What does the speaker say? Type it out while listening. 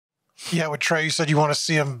Yeah, with Trey, you said you want to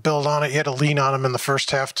see him build on it. You had to lean on him in the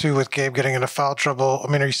first half, too, with Gabe getting into foul trouble.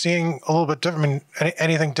 I mean, are you seeing a little bit different? I mean,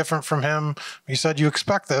 anything different from him? You said you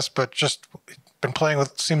expect this, but just been playing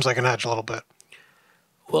with, seems like an edge a little bit.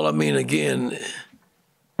 Well, I mean, again,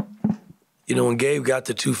 when Gabe got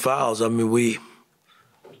the 2 fouls, I mean,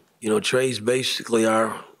 Trey's basically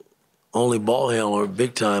our only ball handler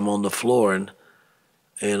big time on the floor.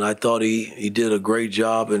 And I thought he did a great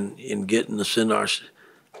job in getting us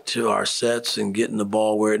to our sets and getting the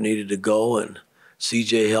ball where it needed to go. And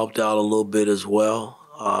CJ helped out a little bit as well.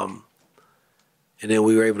 And then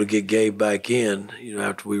we were able to get Gabe back in,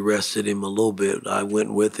 after we rested him a little bit. I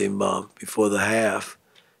went with him before the half,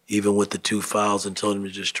 even with the 2 fouls, and told him to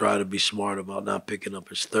just try to be smart about not picking up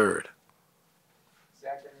his third.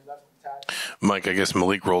 Mike, I guess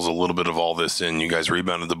Malik rolls a little bit of all this in. You guys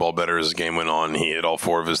rebounded the ball better as the game went on. He hit all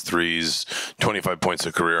 4 of his threes, 25 points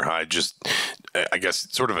a career high. Just, I guess,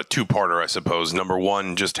 sort of a two-parter, I suppose. Number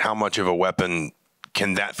one, just how much of a weapon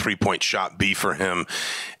can that three-point shot be for him?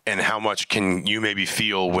 And how much can you maybe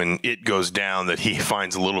feel when it goes down that he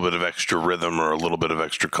finds a little bit of extra rhythm or a little bit of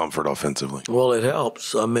extra comfort offensively? Well, it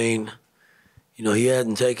helps. I mean, he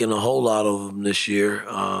hadn't taken a whole lot of them this year.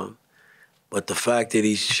 But the fact that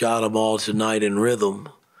he shot them all tonight in rhythm,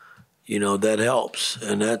 that helps.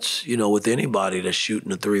 And that's, with anybody that's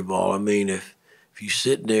shooting a 3 ball. I mean, if you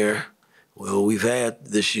sit there, well, we've had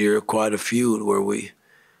this year quite a few where we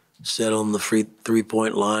set on the free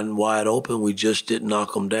 3-point line wide open. We just didn't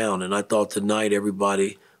knock them down. And I thought tonight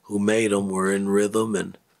everybody who made them were in rhythm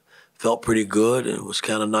and felt pretty good. And it was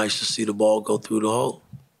kind of nice to see the ball go through the hole.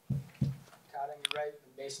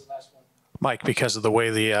 Mike, because of the way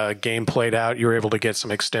the game played out, you were able to get some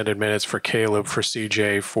extended minutes for Caleb, for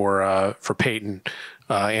CJ, for Peyton,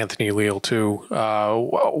 Anthony Leal too.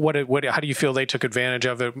 How do you feel they took advantage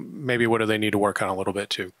of it? Maybe what do they need to work on a little bit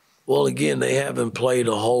too? Well, again, they haven't played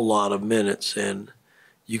a whole lot of minutes, and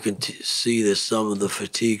you can see that some of the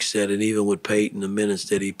fatigue set, and even with Peyton, the minutes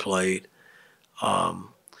that he played.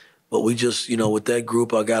 But we just, with that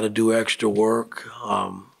group, I got to do extra work.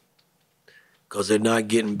 Because they're not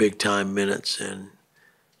getting big-time minutes. And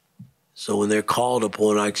so when they're called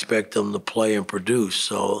upon, I expect them to play and produce.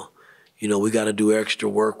 So, we got to do extra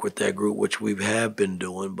work with that group, which we have been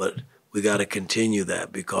doing, but we got to continue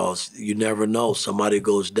that because you never know. Somebody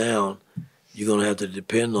goes down, you're going to have to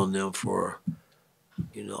depend on them for,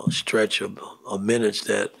 a stretch of minutes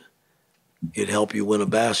that it'd help you win a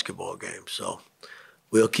basketball game. So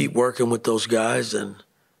we'll keep working with those guys and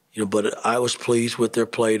but I was pleased with their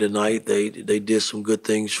play tonight. They did some good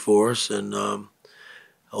things for us, and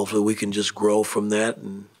hopefully we can just grow from that.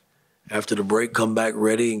 And after the break, come back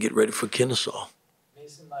ready and get ready for Kennesaw.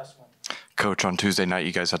 Mason, last one. Coach, on Tuesday night,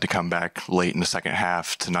 you guys had to come back late in the second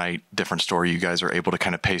half. Tonight, different story. You guys are able to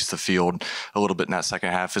kind of pace the field a little bit in that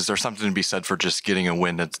second half. Is there something to be said for just getting a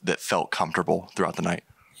win that felt comfortable throughout the night?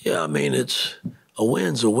 Yeah, I mean, a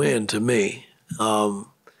win's a win to me.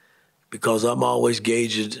 Because I'm always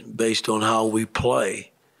gauged based on how we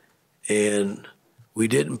play. And we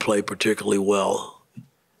didn't play particularly well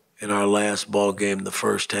in our last ball game, the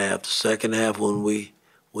first half. The second half, when we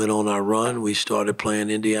went on our run, we started playing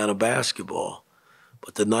Indiana basketball.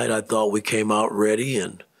 But tonight I thought we came out ready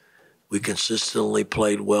and we consistently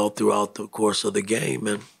played well throughout the course of the game,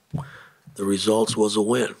 and the results was a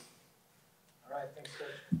win. All right, thanks,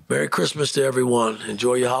 Coach. Merry Christmas to everyone.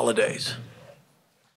 Enjoy your holidays.